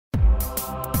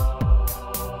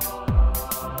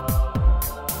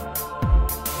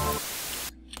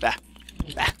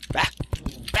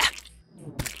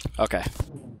Okay.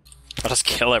 I'll just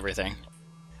kill everything.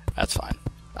 That's fine.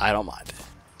 I don't mind.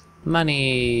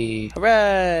 Money.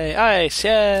 Hooray! Ice!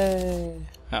 Yay!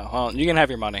 Oh, well, you can have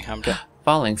your money. I'm good.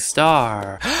 Falling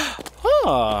star.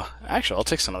 Oh, actually, I'll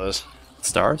take some of those.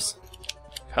 Stars?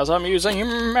 Because I'm using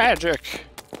magic.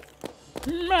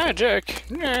 Magic!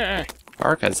 Yeah.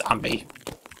 Barca zombie.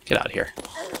 Get out of here.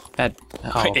 Bad.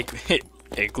 Oh.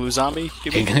 Igloo zombie?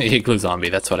 Igloo zombie,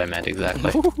 that's what I meant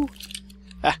exactly.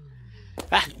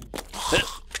 Ah.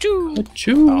 Choo!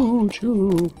 Choo,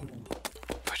 choo.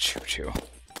 Choo.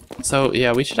 So,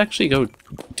 yeah, we should actually go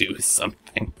do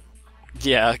something.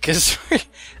 Yeah, because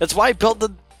that's why I built the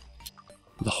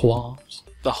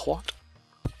what?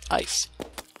 ice.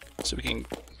 So we can...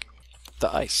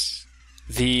 The ice.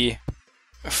 The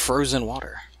frozen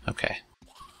water. Okay.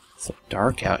 It's so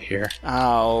dark out here.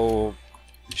 Oh,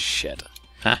 shit.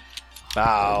 Huh?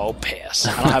 Oh, piss.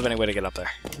 I don't have any way to get up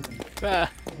there.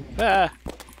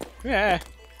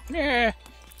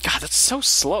 God, that's so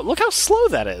slow. Look how slow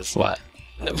that is. What?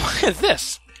 Look at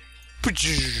this.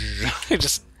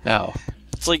 Just... Oh.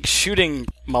 It's like shooting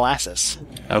molasses.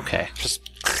 Okay. Just...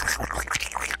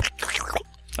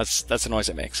 That's the noise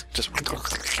it makes. Just...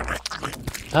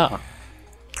 Oh.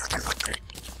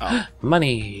 Oh.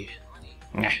 Money.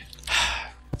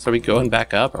 So are we going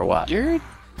back up or what?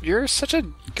 You're such a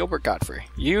Gilbert Godfrey.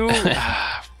 You...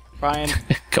 Ryan.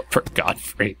 Gilbert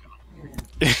Godfrey.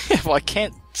 Well, I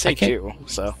can't say you,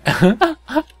 so...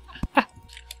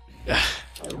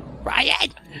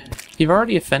 Ryan! You've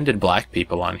already offended black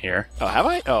people on here. Oh, have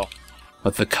I? Oh.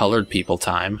 With the colored people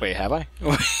time. Wait, have I?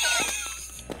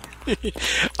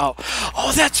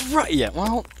 Oh, that's right! Yeah,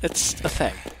 well, it's a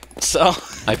thing. So...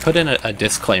 I put in a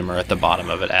disclaimer at the bottom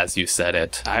of it as you said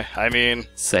it. I mean...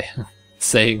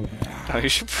 Saying... Oh, you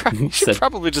should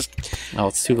probably just... Oh,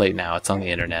 it's too late now. It's on the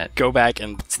internet. Go back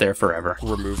and... It's there forever.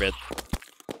 Remove it.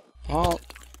 Well,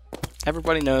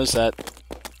 everybody knows that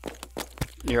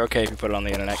you're okay if you put it on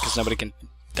the internet, because nobody can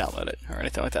download it or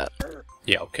anything like that.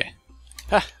 Yeah, okay.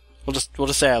 We'll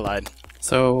just say I lied.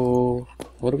 So,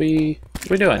 what are we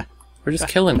doing? We're just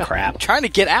killing crap. I'm trying to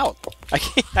get out. I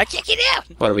can't get out.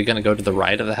 What, are we gonna go to the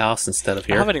right of the house instead of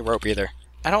here? I don't have any rope either.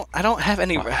 I don't have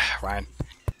any... Ryan.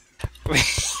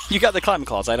 You got the climbing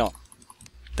claws, I don't.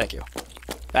 Thank you.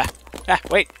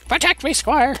 Wait. Protect me,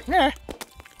 Squire.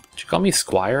 Did you call me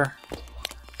Squire?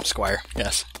 Squire,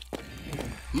 yes.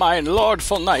 Mine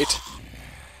lordful knight.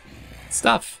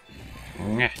 Stuff.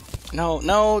 No.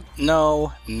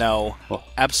 Well,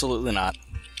 Absolutely not.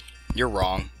 You're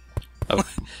wrong. oh,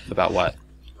 about what?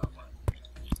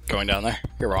 Going down there.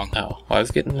 You're wrong. Oh, well, I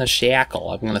was getting the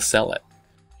shackle. I'm gonna sell it.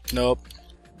 Nope.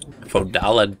 For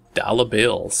dollar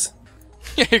bills.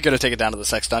 You're gonna take it down to the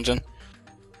sex dungeon.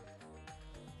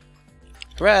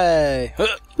 Hooray!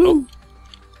 Oh.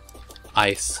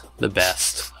 Ice, the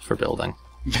best for building.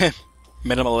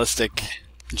 Minimalistic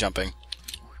jumping.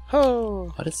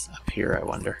 Oh. What is up here, I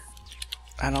wonder?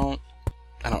 I don't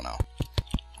know.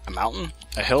 A mountain?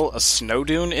 A hill? A snow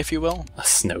dune, if you will? A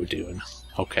snow dune.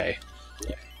 Okay.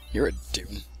 You're a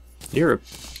dune. You're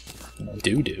a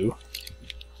doo-doo.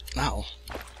 No.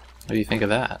 What do you think of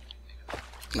that?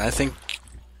 I think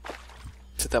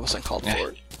that wasn't called for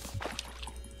it.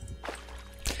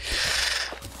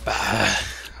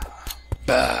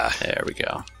 There we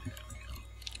go.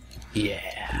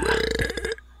 Yeah.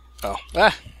 Oh.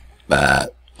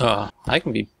 Oh, I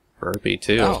can be burpy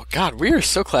too. Oh, God, we are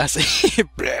so classy.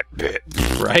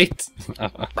 Right?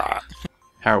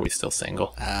 How are we still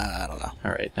single? I don't know.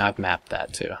 Alright, now I've mapped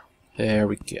that too. There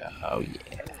we go. Oh,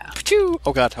 yeah.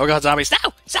 Oh, God, zombies.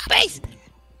 No! Zombies!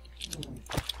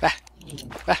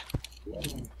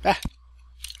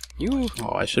 You...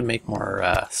 Oh, I should make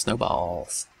more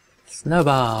snowballs.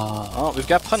 Snowball! Oh, we've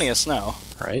got plenty of snow.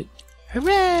 Right?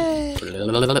 Hooray!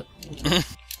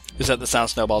 Is that the sound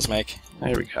snowballs make?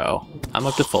 There we go. I'm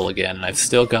up to full again, and I've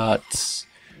still got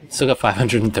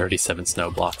 537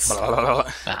 snow blocks.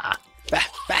 Ah.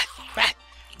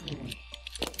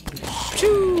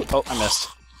 Oh, I missed.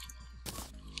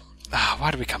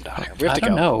 Why did we come down here? We have to go. I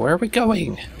don't know. Where are we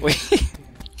going? We're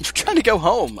trying to go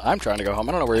home. I'm trying to go home.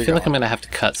 I don't know where you're I feel going. like I'm going to have to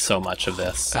cut so much of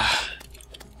this.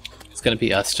 It's going to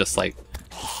be us just, like,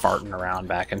 farting around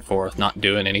back and forth, not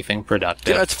doing anything productive.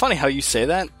 You know, it's funny how you say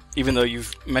that, even though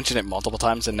you've mentioned it multiple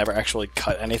times and never actually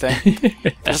cut anything.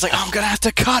 It's like, oh, I'm going to have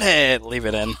to cut it. Leave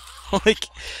it in. Like,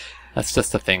 that's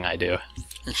just a thing I do.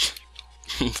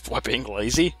 What, being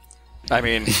lazy? I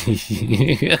mean,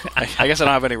 I guess I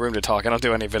don't have any room to talk. I don't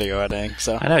do any video editing,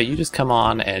 so... I know, you just come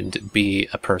on and be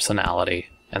a personality,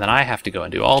 and then I have to go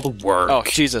and do all the work. Oh,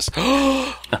 Jesus.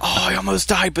 Oh, I almost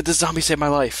died, but the zombie saved my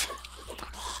life.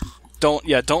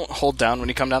 Don't hold down when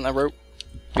you come down that rope.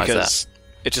 Why's Because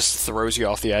it just throws you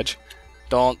off the edge.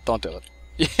 Don't do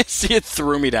it. See, it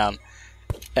threw me down.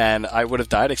 And I would have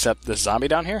died, except the zombie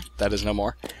down here, that is no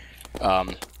more,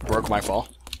 broke my fall.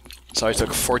 So I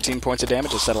took 14 points of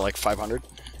damage instead of like 500.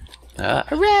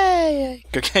 Hooray!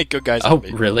 Good guys. Oh,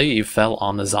 really? You fell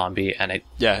on the zombie and it...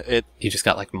 Yeah, You just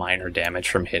got like minor damage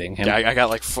from hitting him? Yeah, I got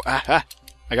like... I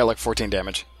got like 14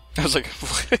 damage. I was like,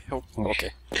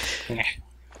 okay.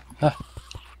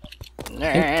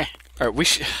 Alright, we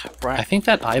should... Brian, I think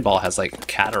that eyeball has like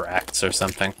cataracts or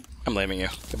something. I'm blaming you.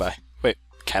 Goodbye. Wait,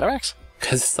 cataracts?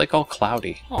 Because it's like all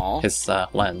cloudy. Aw. His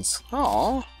lens.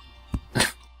 Aw.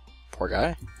 Poor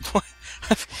guy.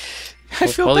 I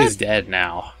feel well, bad. he's dead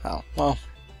now. Oh, well.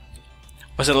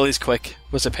 Was it at least quick?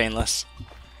 Was it painless?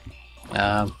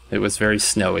 It was very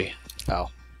snowy.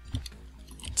 Oh.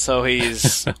 So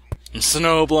he's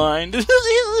snowblind.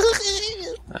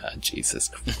 Jesus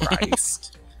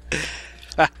Christ.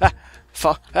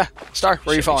 Star,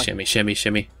 where are you falling? Shimmy, shimmy,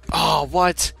 shimmy. Oh,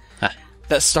 what?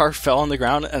 That star fell on the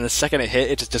ground, and the second it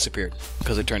hit, it just disappeared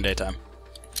because it turned daytime.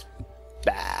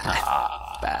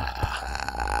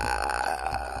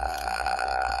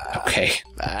 Okay.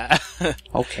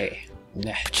 Okay.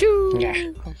 Choo. Yeah.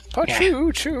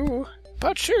 Choo choo.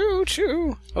 Choo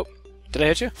choo. Oh, did I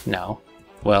hit you? No.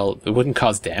 Well, it wouldn't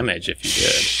cause damage if you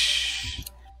did.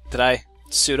 Did I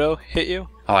pseudo hit you?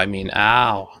 Oh, I mean,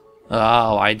 ow.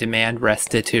 Oh, I demand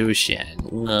restitution.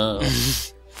 Ugh.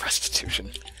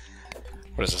 Restitution.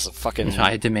 What is this, a fucking...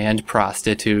 I demand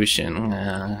prostitution.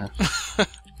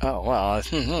 Oh, well...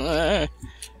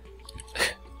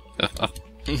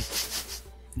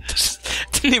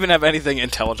 Didn't even have anything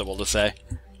intelligible to say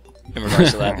in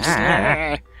regards to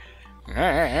that.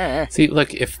 See,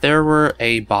 look, if there were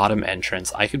a bottom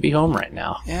entrance, I could be home right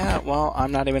now. Yeah, well,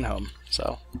 I'm not even home,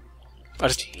 so... I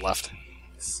just left. You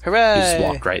Hooray! just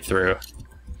walked right through.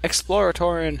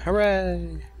 Exploratorin,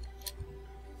 hooray!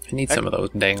 I need some of those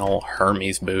dang old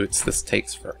Hermes boots. This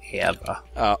takes forever.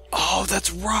 Oh, that's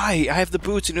right! I have the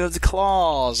boots and you have the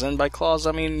claws. And by claws,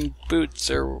 I mean boots,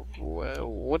 or...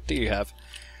 what do you have?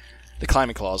 The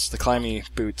climbing claws. The climbing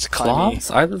boots.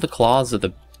 Claws? Either the claws or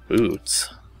the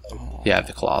boots. Oh. Yeah, I have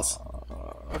the claws.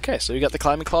 Okay, so you got the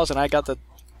climbing claws and I got the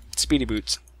speedy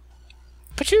boots.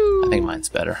 Pachoo! I think mine's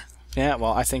better. Yeah,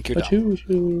 well, I think you're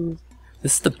dumb.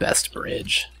 This is the best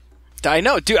bridge. I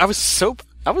know, dude. I was so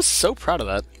proud of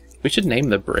that. We should name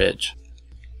the bridge.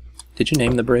 Did you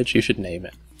name the bridge? You should name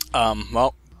it.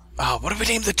 Well, what did we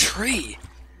name the tree?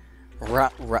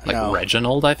 No.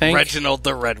 Reginald, I think? Reginald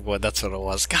the Redwood, that's what it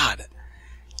was. God,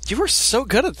 you were so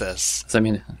good at this. I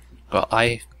mean, well,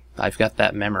 I've got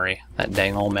that memory. That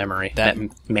dang old memory. That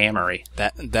memory.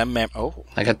 Oh.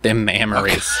 I got them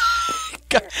memories.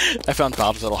 Okay. I found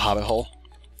Bob's little hobbit hole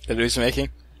that he was making.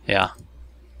 Yeah.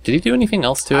 Did he do anything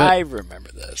else to it? I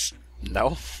remember this.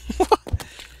 No.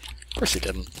 Of course he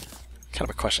didn't. What kind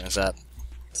of a question is that?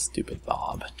 Stupid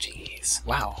Bob. Jeez.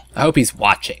 Wow. I hope he's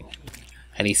watching.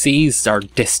 And he sees our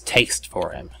distaste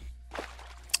for him.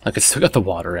 Look, it's still got the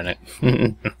water in it.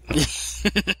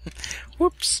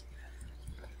 Whoops.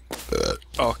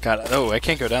 Oh, God. Oh, I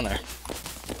can't go down there.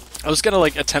 I was gonna,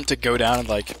 attempt to go down and,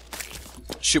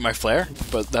 shoot my flare,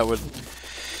 but that would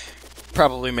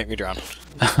probably make me drown.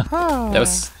 That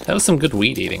was some good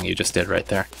weed eating you just did right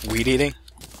there. Weed eating?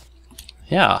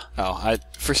 Yeah. Oh,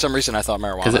 for some reason I thought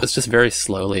marijuana. Because it was just very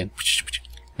slowly and...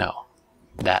 No.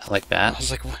 Like that. I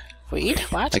was like, weed?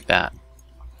 What? Like that.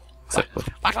 So,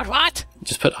 What?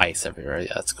 just put ice everywhere.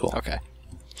 Yeah, that's cool. Okay.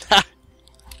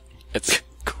 It's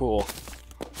cool.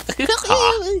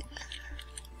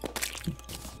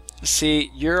 See,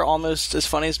 you're almost as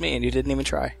funny as me, and you didn't even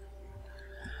try.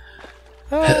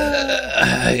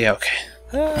 Yeah, okay.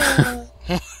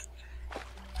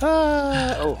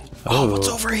 Oh, what's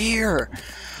over here?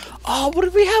 Oh, what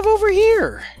did we have over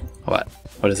here? What?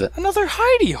 What is it? Another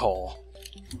hidey hole.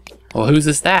 Well, whose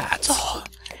is that?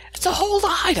 It's a hole to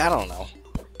hide. I don't know.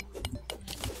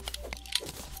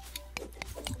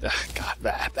 Ugh, God.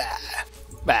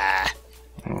 Bah.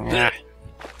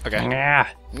 Okay.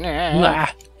 Nah.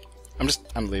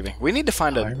 I'm leaving. We need to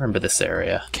find I a remember this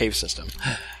area. cave system.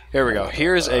 Here we go.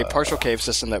 Here's a partial cave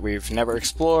system that we've never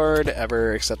explored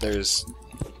ever, except there's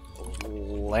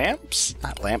lamps?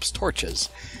 Not lamps, torches.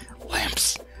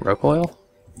 Lamps. Rope oil?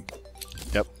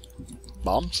 Yep.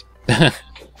 Bombs?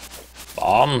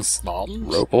 Bombs. Bombs?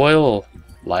 Rope oil.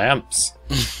 Lamps.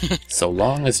 So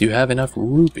long as you have enough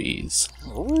rupees.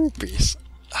 Rupees.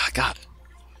 Ah, God.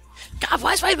 God,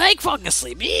 why is my leg falling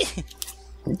asleep?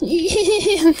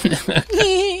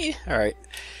 Alright.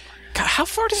 God, How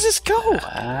far does this go?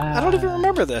 I don't even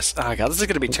remember this. Oh god, this is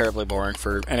going to be terribly boring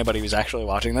for anybody who's actually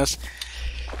watching this.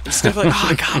 It's going to be like,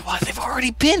 oh god, what? They've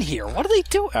already been here. What do they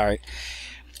do? All right.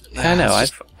 I know.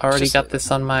 I've already got this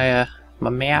on my my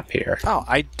map here. Oh,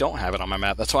 I don't have it on my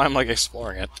map. That's why I'm like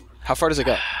exploring it. How far does it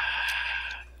go?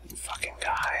 Fucking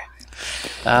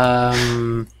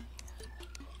guy.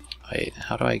 Wait.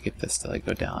 How do I get this to like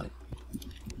go down?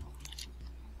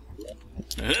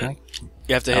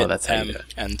 You have to hit that's how you M do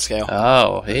it. and scale.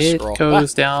 Oh, it Scroll.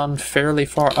 goes down fairly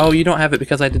far. Oh, you don't have it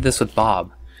because I did this with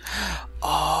Bob.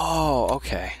 Oh,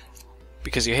 okay.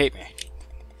 Because you hate me.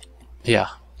 Yeah.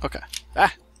 Okay.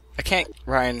 I can't,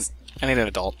 Ryan. I need an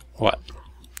adult. What?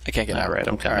 I can't get out. Alright,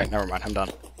 I'm coming. Alright, never mind. I'm done.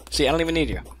 See, I don't even need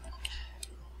you.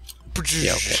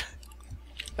 Yeah, okay.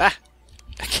 I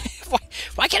can't,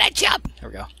 why can't I jump? There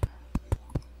we go.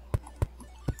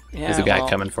 Yeah, There's a guy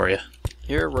coming for you.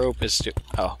 Your rope is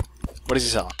oh. What is he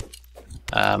selling?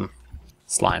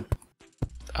 Slime.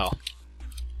 Oh.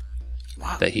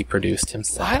 Wow. That he produced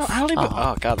himself. I don't even...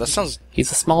 Oh, God, that sounds...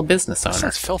 He's a small business owner. That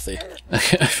sounds filthy.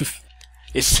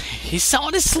 He's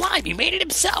selling his slime. He made it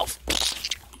himself.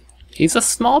 He's a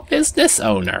small business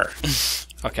owner.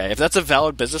 Okay, if that's a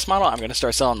valid business model, I'm going to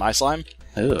start selling my slime.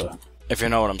 Ooh. If you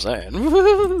know what I'm saying.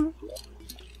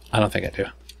 I don't think I do.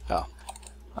 Oh.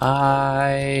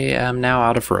 I am now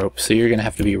out of rope, so you're going to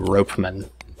have to be ropeman.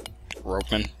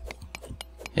 Ropeman?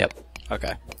 Yep.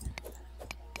 Okay.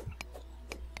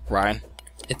 Ryan?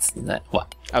 It's that...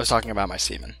 What? I was talking about my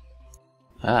semen.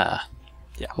 Ah.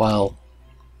 Yeah. Well...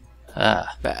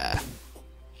 Bah.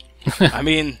 I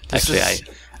mean, Actually,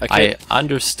 I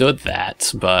understood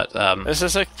that, but This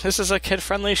is a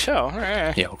kid-friendly show.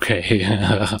 yeah, okay.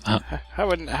 I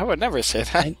would never say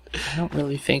that. I don't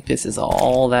really think this is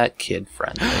all that kid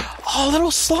friendly. Oh,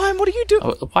 little slime! What are you doing?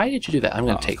 Oh, why did you do that? I'm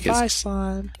gonna take his. Bye,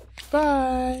 slime.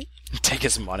 Bye. Take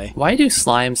his money. Why do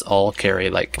slimes all carry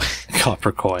like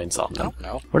copper coins on I them? don't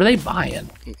know. What are they buying?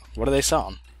 What are they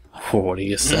selling? What are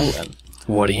you selling?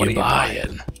 What are you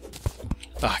buying?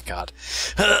 Oh God.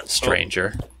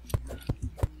 Stranger.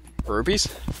 Rubies?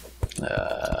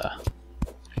 Are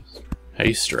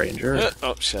you stranger?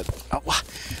 Oh shit. Oh,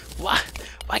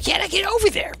 why can't I get over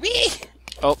there? Me?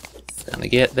 Oh. Gonna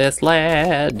get this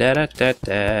lad. Da da da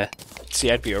da. See,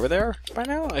 I'd be over there by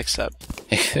now,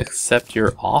 except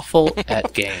you're awful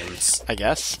at games. I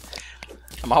guess.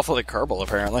 I'm awful at Kerbal,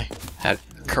 apparently. At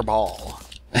Kerbal.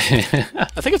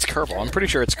 I think it's Kerbal. I'm pretty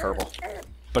sure it's Kerbal.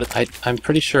 But I'm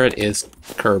pretty sure it is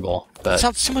Kerbal, but it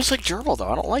sounds too much like gerbil, though.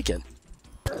 I don't like it.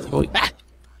 Well,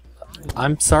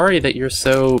 I'm sorry that you're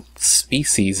so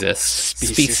speciesist.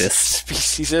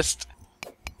 Speciesist.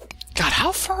 God,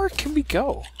 how far can we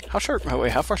go? How far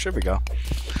should we go?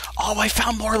 Oh, I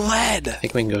found more lead! I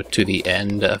think we can go to the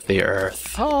end of the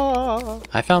earth. Oh.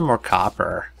 I found more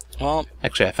copper. Well,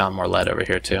 actually, I found more lead over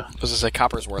here, too. I was gonna say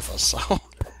copper's worthless, so...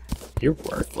 You're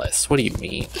worthless. What do you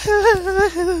mean?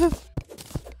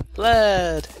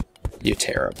 Lead! You're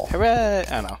terrible. Hooray!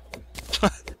 I know.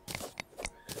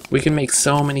 We can make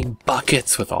so many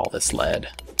buckets with all this lead.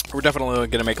 We're definitely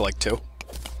gonna make, like, 2.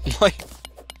 Like...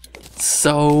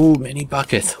 So many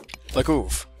buckets. Like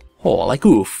oof. Oh, like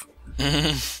oof.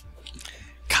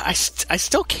 God, I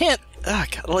still can't...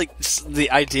 God, like,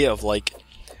 the idea of, like...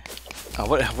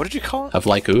 what did you call it? Of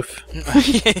like oof?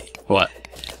 What?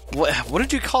 What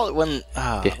did you call it when...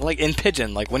 like, in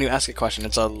Pigeon, like, when you ask a question,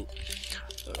 it's a...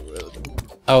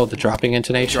 Oh, the dropping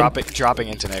intonation? Dropping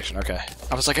intonation, okay.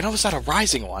 I was like, I know it's not a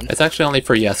rising one. It's actually only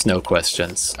for yes-no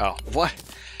questions. Oh, what?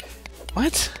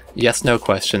 What? Yes-no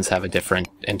questions have a different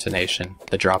intonation,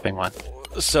 the dropping one.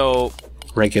 So...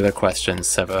 Regular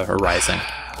questions have a rising.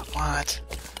 What?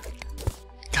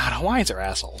 God, Hawaiians are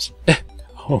assholes.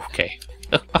 Okay.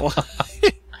 Did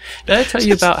I tell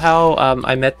you about how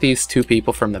I met these 2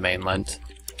 people from the mainland?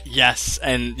 Yes,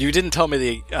 and you didn't tell me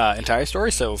the entire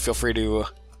story, so feel free to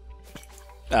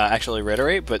actually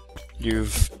reiterate, but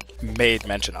you've made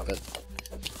mention of it.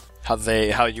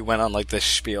 How you went on, like, this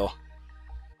spiel.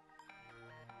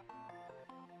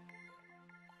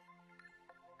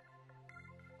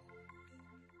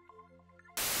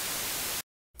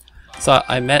 So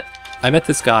I met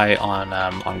this guy on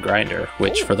Grindr,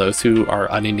 which for those who are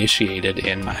uninitiated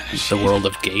in the world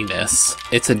of gayness,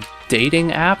 it's a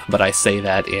dating app, but I say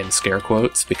that in scare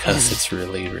quotes because it's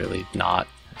really, really not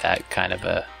that kind of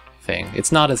a thing.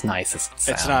 It's not as nice as it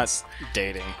sounds. It's not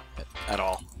dating at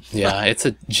all. Yeah, it's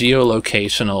a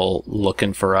geolocational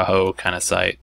looking for a hoe kind of site.